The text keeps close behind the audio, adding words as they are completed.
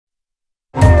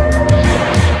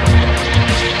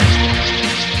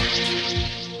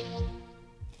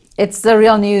It's the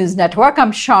Real News Network.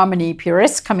 I'm Sharmini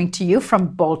Puris coming to you from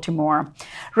Baltimore.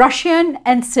 Russian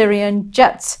and Syrian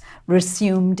jets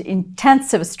resumed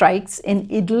intensive strikes in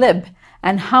Idlib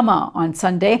and Hama on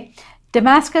Sunday.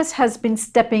 Damascus has been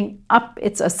stepping up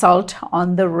its assault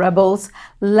on the rebels'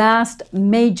 last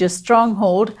major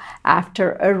stronghold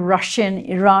after a Russian,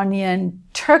 Iranian,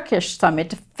 Turkish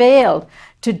summit failed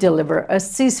to deliver a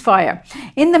ceasefire.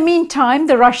 In the meantime,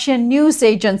 the Russian news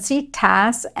agency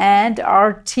TASS and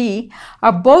RT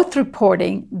are both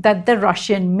reporting that the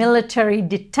Russian military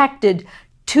detected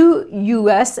 2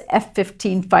 U.S.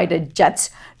 F-15 fighter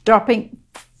jets dropping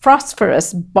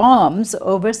phosphorus bombs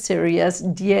over Syria's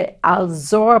Deir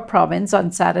al-Zor province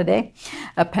on Saturday.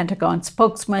 A Pentagon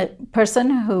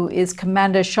spokesperson, who is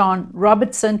Commander Sean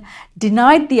Robertson,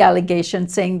 denied the allegation,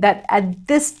 saying that at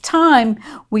this time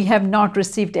we have not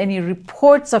received any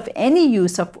reports of any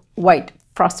use of white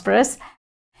phosphorus.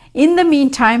 In the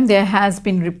meantime, there has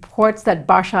been reports that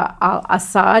Bashar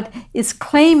al-Assad is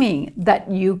claiming that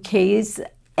UK's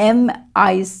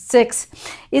MI6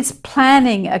 is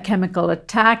planning a chemical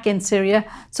attack in Syria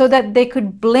so that they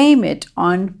could blame it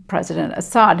on President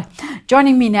Assad.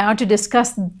 Joining me now to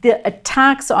discuss the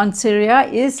attacks on Syria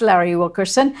is Larry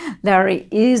Wilkerson. Larry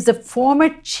is the former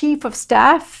Chief of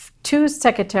Staff to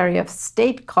Secretary of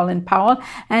State Colin Powell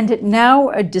and now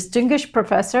a distinguished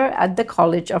professor at the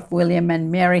College of William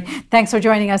and Mary. Thanks for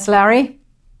joining us, Larry.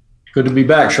 Good to be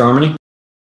back, Sharmini.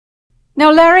 Now,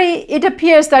 Larry, it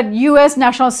appears that U.S.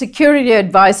 National Security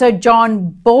Advisor John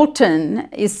Bolton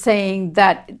is saying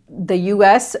that the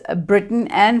U.S., Britain,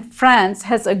 and France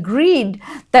has agreed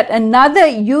that another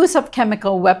use of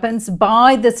chemical weapons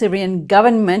by the Syrian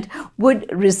government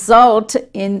would result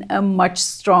in a much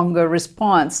stronger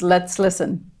response. Let's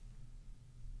listen.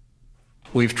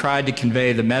 We've tried to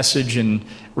convey the message in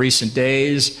recent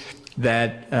days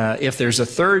that if there's a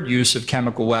third use of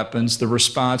chemical weapons, the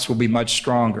response will be much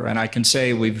stronger. And I can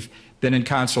say we've been in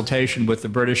consultation with the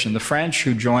British and the French,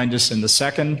 who joined us in the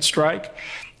second strike,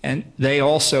 and they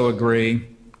also agree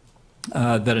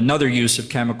that another use of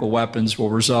chemical weapons will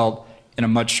result in a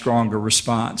much stronger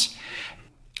response.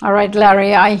 All right,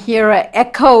 Larry, I hear an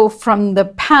echo from the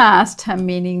past,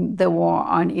 meaning the war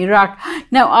on Iraq.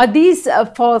 Now, are these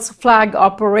false flag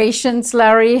operations,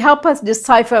 Larry? Help us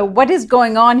decipher what is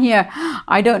going on here.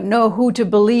 I don't know who to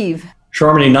believe.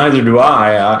 Sharmini, neither do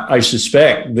I. I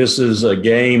suspect this is a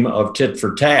game of tit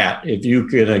for tat. If you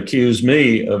can accuse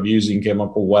me of using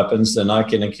chemical weapons, then I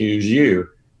can accuse you.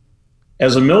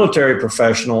 As a military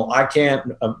professional,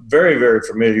 I'm very, very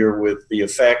familiar with the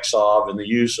effects of and the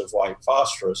use of white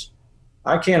phosphorus.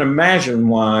 I can't imagine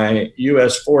why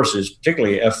U.S. forces,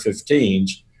 particularly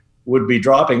F-15s, would be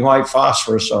dropping white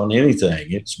phosphorus on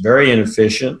anything. It's very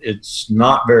inefficient. It's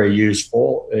not very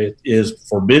useful. It is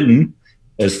forbidden,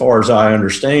 as far as I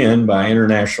understand, by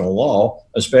international law,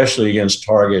 especially against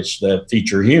targets that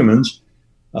feature humans.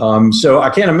 So I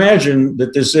can't imagine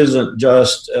that this isn't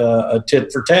just a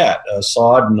tit for tat.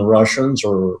 Assad and the Russians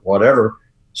or whatever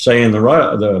saying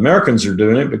the Americans are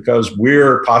doing it because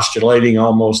we're postulating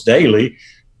almost daily,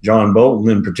 John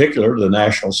Bolton in particular, the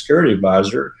National Security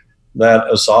Advisor, that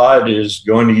Assad is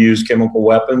going to use chemical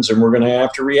weapons and we're going to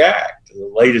have to react. The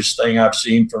latest thing I've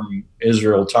seen from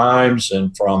Israel Times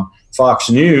and from Fox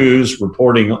News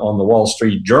reporting on the Wall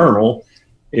Street Journal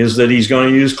is that he's going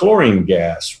to use chlorine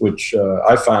gas, which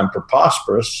I find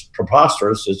preposterous.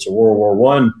 It's a World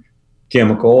War I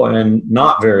chemical and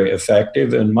not very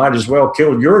effective and might as well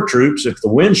kill your troops if the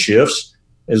wind shifts,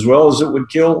 as well as it would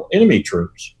kill enemy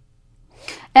troops.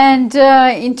 And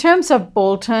in terms of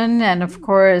Bolton, and of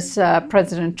course,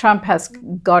 President Trump has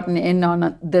gotten in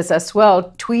on this as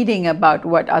well, tweeting about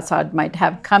what Assad might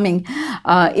have coming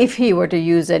if he were to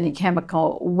use any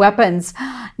chemical weapons.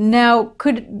 Now,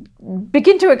 could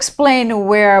begin to explain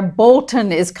where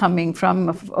Bolton is coming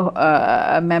from,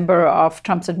 a member of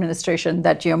Trump's administration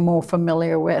that you're more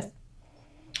familiar with?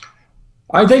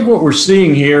 I think what we're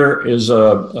seeing here is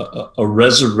a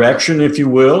resurrection, if you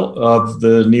will, of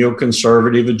the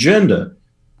neoconservative agenda.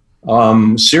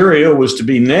 Syria was to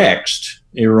be next,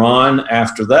 Iran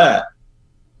after that,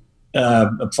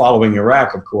 following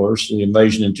Iraq, of course, the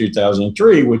invasion in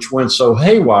 2003, which went so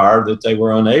haywire that they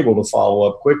were unable to follow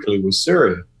up quickly with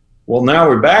Syria. Well, now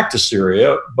we're back to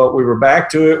Syria, but we were back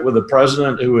to it with a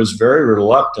president who is very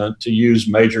reluctant to use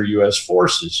major U.S.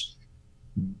 forces,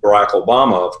 Barack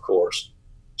Obama, of course.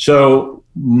 So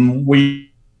we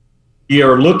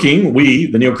are looking,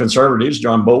 the neoconservatives,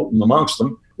 John Bolton amongst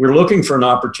them, we're looking for an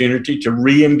opportunity to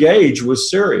re-engage with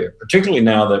Syria, particularly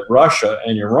now that Russia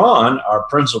and Iran, our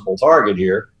principal target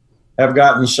here, have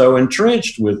gotten so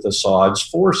entrenched with Assad's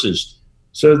forces.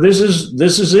 So this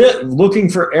is it, looking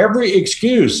for every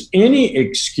excuse, any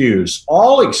excuse,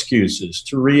 all excuses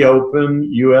to reopen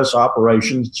U.S.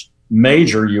 operations,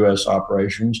 major U.S.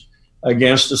 operations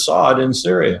against Assad in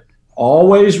Syria,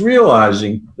 always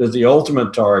realizing that the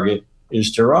ultimate target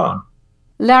is Tehran.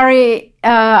 Larry,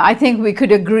 I think we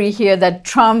could agree here that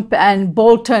Trump and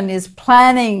Bolton is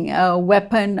planning a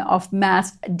weapon of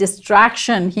mass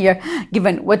distraction here,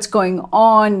 given what's going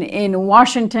on in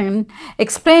Washington.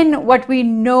 Explain what we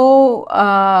know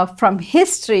from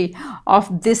history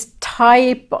of this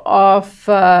type of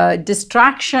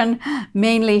distraction.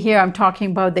 Mainly here, I'm talking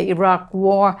about the Iraq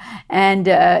War and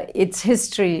its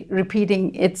history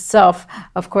repeating itself,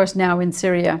 of course, now in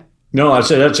Syria. No, I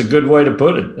say that's a good way to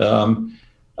put it.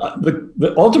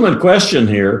 The ultimate question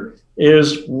here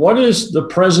is, what is the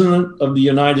President of the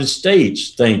United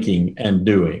States thinking and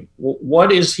doing?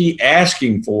 What is he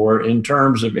asking for in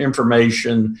terms of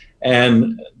information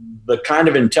and the kind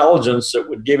of intelligence that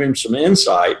would give him some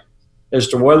insight as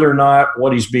to whether or not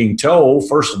what he's being told,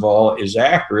 first of all, is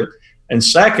accurate, and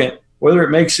second, whether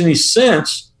it makes any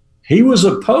sense? He was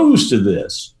opposed to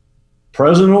this.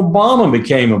 President Obama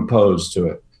became opposed to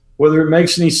it. Whether it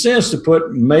makes any sense to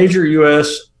put major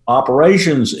U.S.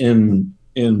 operations in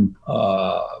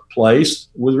place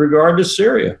with regard to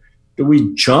Syria. Do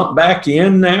we jump back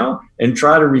in now and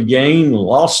try to regain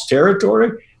lost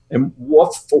territory? And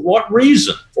for what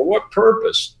reason? For what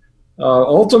purpose?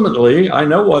 Ultimately, I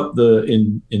know what the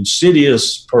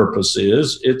insidious purpose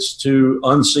is. It's to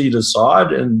unseat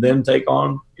Assad and then take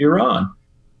on Iran.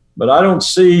 But I don't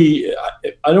see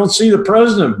the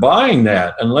president buying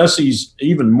that unless he's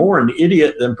even more an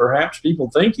idiot than perhaps people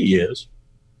think he is.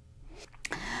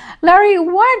 Larry,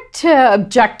 what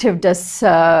objective does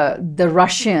the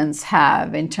Russians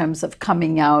have in terms of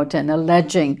coming out and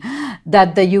alleging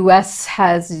that the U.S.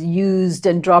 has used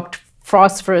and dropped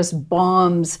phosphorus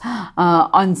bombs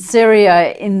on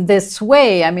Syria in this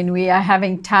way? I mean, we are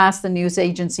having TASS, the news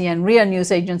agency, and RIA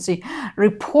news agency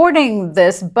reporting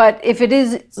this, but if it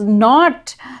is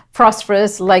not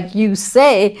phosphorus, like you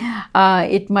say,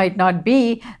 it might not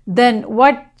be, then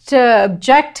what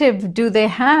objective do they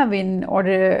have in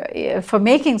order for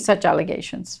making such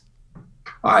allegations?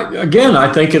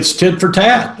 I think it's tit for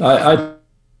tat. I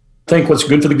think what's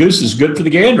good for the goose is good for the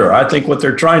gander. I think what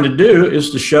they're trying to do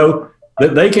is to show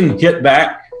that they can hit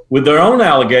back with their own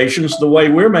allegations the way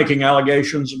we're making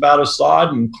allegations about Assad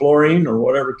and chlorine or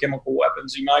whatever chemical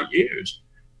weapons he might use.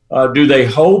 Do they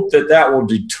hope that that will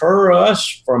deter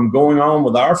us from going on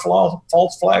with our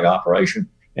false flag operation?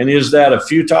 And is that a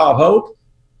futile hope?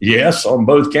 Yes, on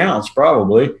both counts,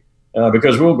 probably,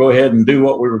 because we'll go ahead and do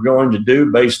what we were going to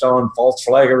do based on false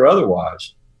flag or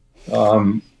otherwise.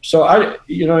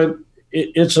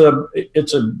 It's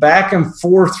a back and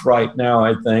forth right now,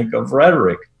 I think, of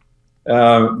rhetoric.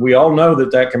 We all know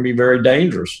that can be very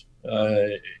dangerous.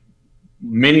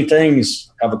 Many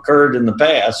things have occurred in the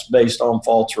past based on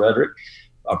false rhetoric,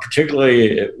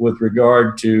 particularly with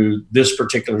regard to this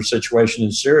particular situation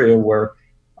in Syria, where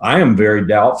I am very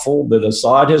doubtful that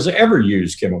Assad has ever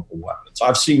used chemical weapons.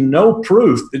 I've seen no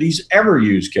proof that he's ever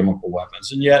used chemical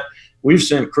weapons, and yet we've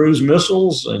sent cruise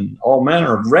missiles and all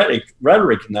manner of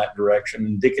rhetoric in that direction,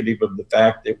 indicative of the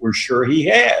fact that we're sure he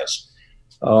has.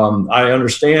 I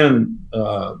understand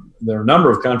there are a number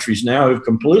of countries now who've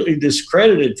completely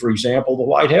discredited, for example, the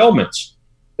white helmets,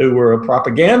 who were a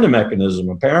propaganda mechanism,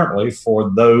 apparently,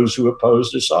 for those who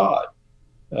opposed Assad.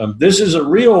 This is a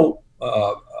real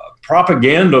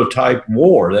propaganda type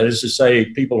war. That is to say,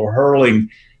 people are hurling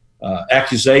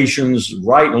accusations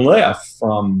right and left,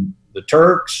 from the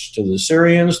Turks to the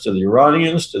Syrians to the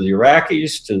Iranians to the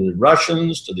Iraqis to the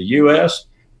Russians to the U.S.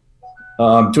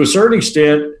 To a certain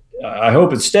extent, I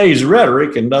hope it stays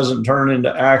rhetoric and doesn't turn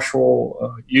into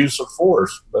actual use of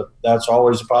force, but that's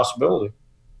always a possibility.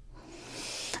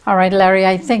 All right, Larry,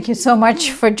 I thank you so much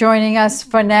for joining us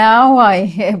for now.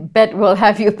 I bet we'll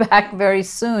have you back very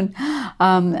soon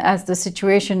as the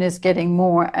situation is getting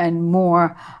more and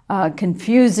more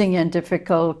confusing and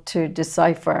difficult to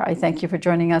decipher. I thank you for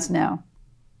joining us now.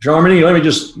 Germany, let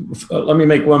me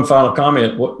make one final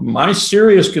comment. My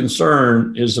serious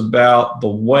concern is about the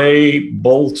way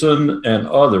Bolton and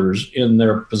others in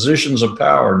their positions of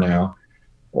power now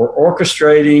are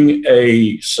orchestrating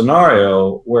a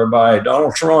scenario whereby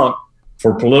Donald Trump,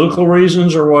 for political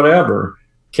reasons or whatever,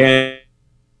 can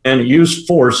use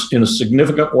force in a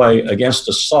significant way against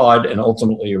Assad and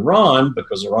ultimately Iran,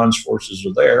 because Iran's forces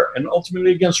are there, and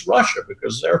ultimately against Russia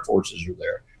because their forces are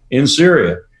there in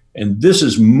Syria. And this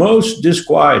is most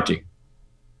disquieting.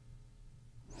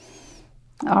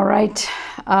 All right.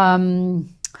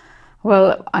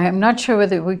 Well, I'm not sure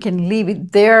whether we can leave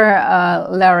it there,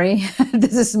 Larry.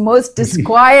 This is most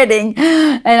disquieting.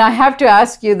 And I have to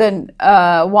ask you then,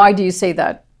 why do you say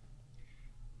that?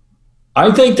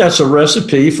 I think that's a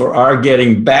recipe for our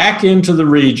getting back into the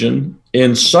region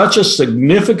in such a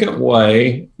significant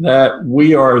way that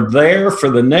we are there for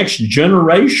the next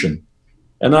generation.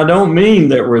 And I don't mean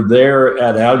that we're there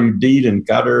at Al Udeid in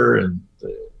Qatar and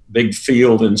the big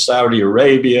field in Saudi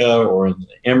Arabia or in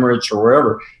the Emirates or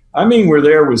wherever. I mean, we're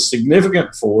there with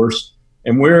significant force,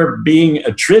 and we're being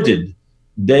attrited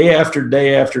day after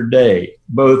day after day,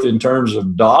 both in terms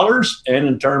of dollars and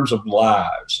in terms of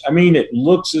lives. I mean, it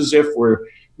looks as if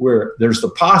there's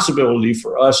the possibility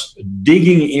for us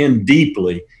digging in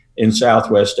deeply in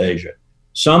Southwest Asia,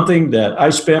 something that I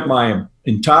spent my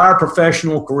entire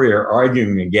professional career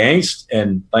arguing against,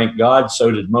 and thank God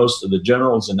so did most of the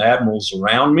generals and admirals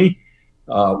around me.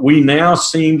 We now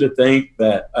seem to think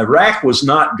that Iraq was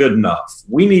not good enough.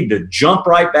 We need to jump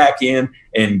right back in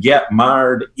and get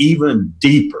mired even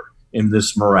deeper in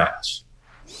this morass.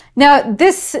 Now,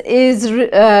 this is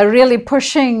really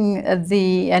pushing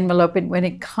the envelope when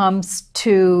it comes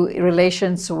to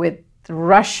relations with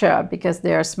Russia, because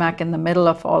they are smack in the middle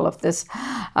of all of this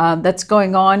that's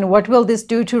going on. What will this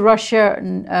do to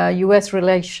Russia-U.S.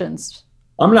 relations?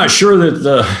 I'm not sure that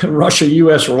the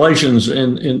Russia-U.S. relations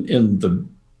in the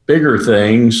bigger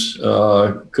things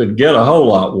could get a whole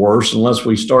lot worse unless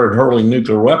we started hurling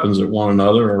nuclear weapons at one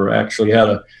another or actually had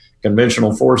a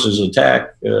conventional forces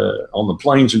attack on the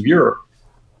plains of Europe.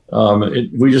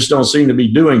 We just don't seem to be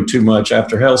doing too much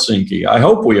after Helsinki. I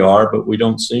hope we are, but we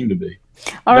don't seem to be.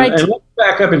 All right. And let's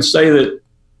back up and say that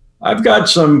I've got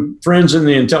some friends in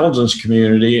the intelligence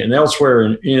community and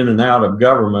elsewhere in and out of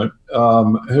government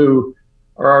who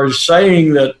are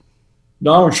saying that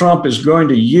Donald Trump is going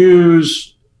to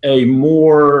use a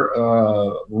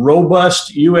more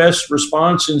robust U.S.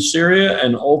 response in Syria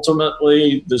and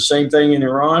ultimately the same thing in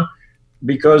Iran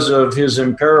because of his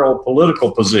imperial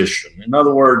political position. In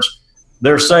other words,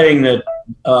 they're saying that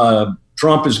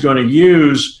Trump is going to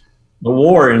use the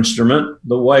war instrument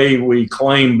the way we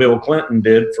claim Bill Clinton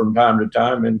did from time to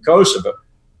time in Kosovo.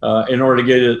 In order to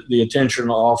get the attention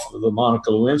off of the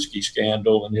Monica Lewinsky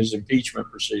scandal and his impeachment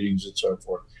proceedings and so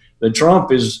forth. That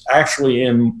Trump is actually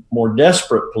in more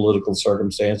desperate political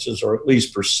circumstances, or at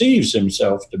least perceives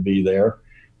himself to be there,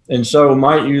 and so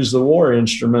might use the war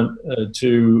instrument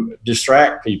to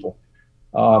distract people.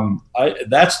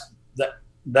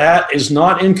 That is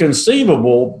not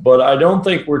inconceivable, but I don't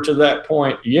think we're to that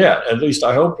point yet. At least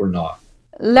I hope we're not.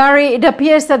 Larry, it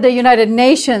appears that the United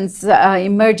Nations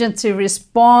emergency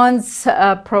response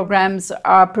programs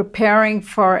are preparing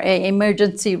for an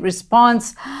emergency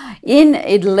response in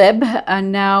Idlib.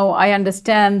 And now I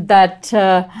understand that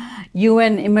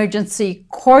UN Emergency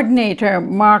Coordinator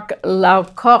Mark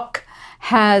Lowcock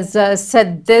has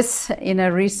said this in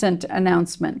a recent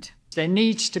announcement. There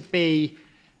needs to be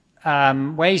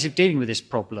ways of dealing with this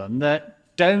problem that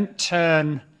don't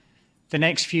turn the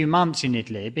next few months in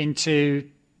Idlib into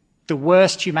the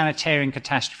worst humanitarian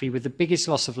catastrophe with the biggest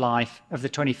loss of life of the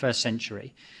 21st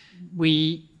century.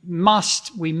 We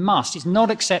must, it's not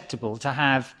acceptable to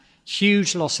have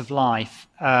huge loss of life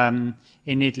in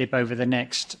Idlib over the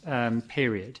next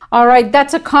period. All right,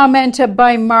 that's a comment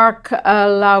by Mark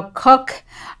Lowcock.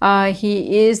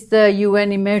 He is the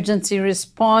UN Emergency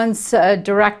Response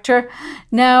Director.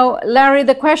 Now, Larry,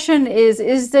 the question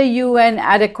is the UN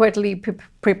adequately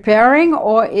preparing,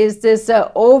 or is this an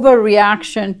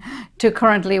overreaction to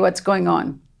currently what's going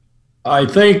on? I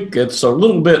think it's a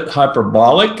little bit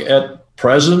hyperbolic at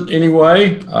present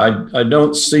anyway. I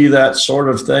don't see that sort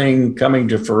of thing coming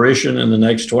to fruition in the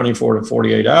next 24 to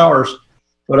 48 hours,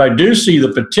 but I do see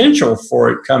the potential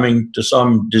for it coming to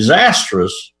some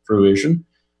disastrous fruition.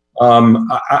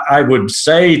 I would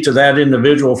say to that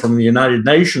individual from the United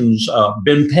Nations,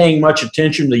 been paying much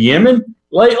attention to Yemen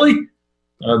lately?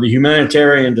 The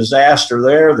humanitarian disaster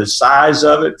there, the size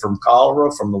of it from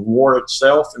cholera, from the war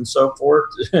itself and so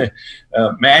forth,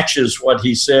 matches what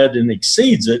he said and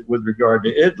exceeds it with regard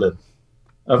to Idlib.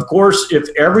 Of course, if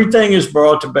everything is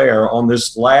brought to bear on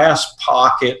this last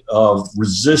pocket of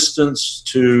resistance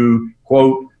to,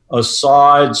 quote,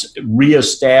 Assad's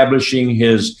reestablishing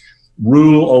his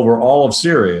rule over all of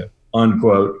Syria,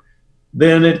 unquote,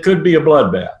 then it could be a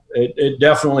bloodbath. It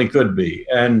definitely could be.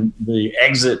 And the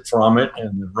exit from it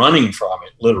and the running from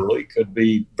it literally could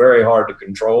be very hard to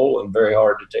control and very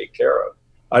hard to take care of.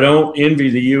 I don't envy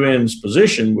the UN's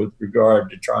position with regard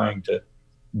to trying to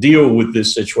deal with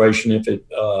this situation if it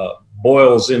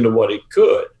boils into what it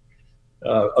could.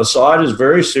 Assad is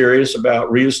very serious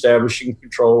about reestablishing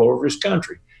control over his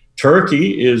country.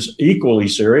 Turkey is equally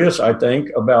serious, I think,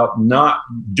 about not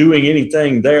doing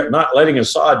anything there, not letting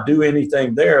Assad do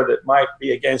anything there that might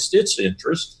be against its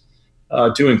interests,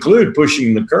 to include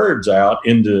pushing the Kurds out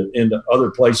into other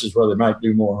places where they might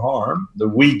do more harm, the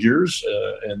Uyghurs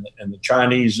and the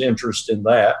Chinese interest in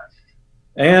that,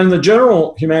 and the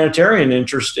general humanitarian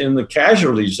interest in the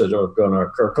casualties that are going to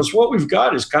occur. Because what we've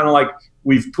got is kind of like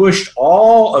we've pushed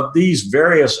all of these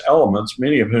various elements,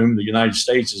 many of whom the United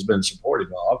States has been supportive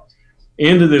of,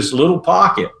 into this little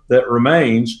pocket that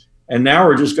remains, and now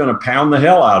we're just going to pound the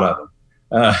hell out of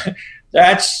them.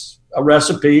 That's a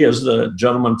recipe, as the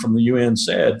gentleman from the UN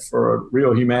said, for a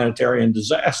real humanitarian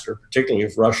disaster, particularly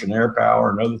if Russian air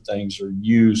power and other things are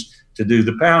used to do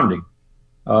the pounding.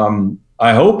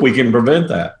 I hope we can prevent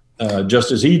that,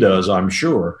 just as he does, I'm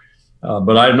sure,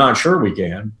 but I'm not sure we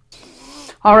can.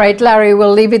 All right, Larry,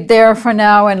 we'll leave it there for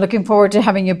now, and looking forward to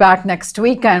having you back next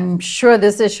week. I'm sure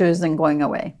this issue isn't going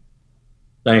away.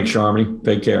 Thanks, Sharmini.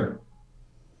 Take care.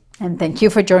 And thank you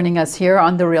for joining us here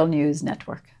on the Real News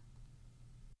Network.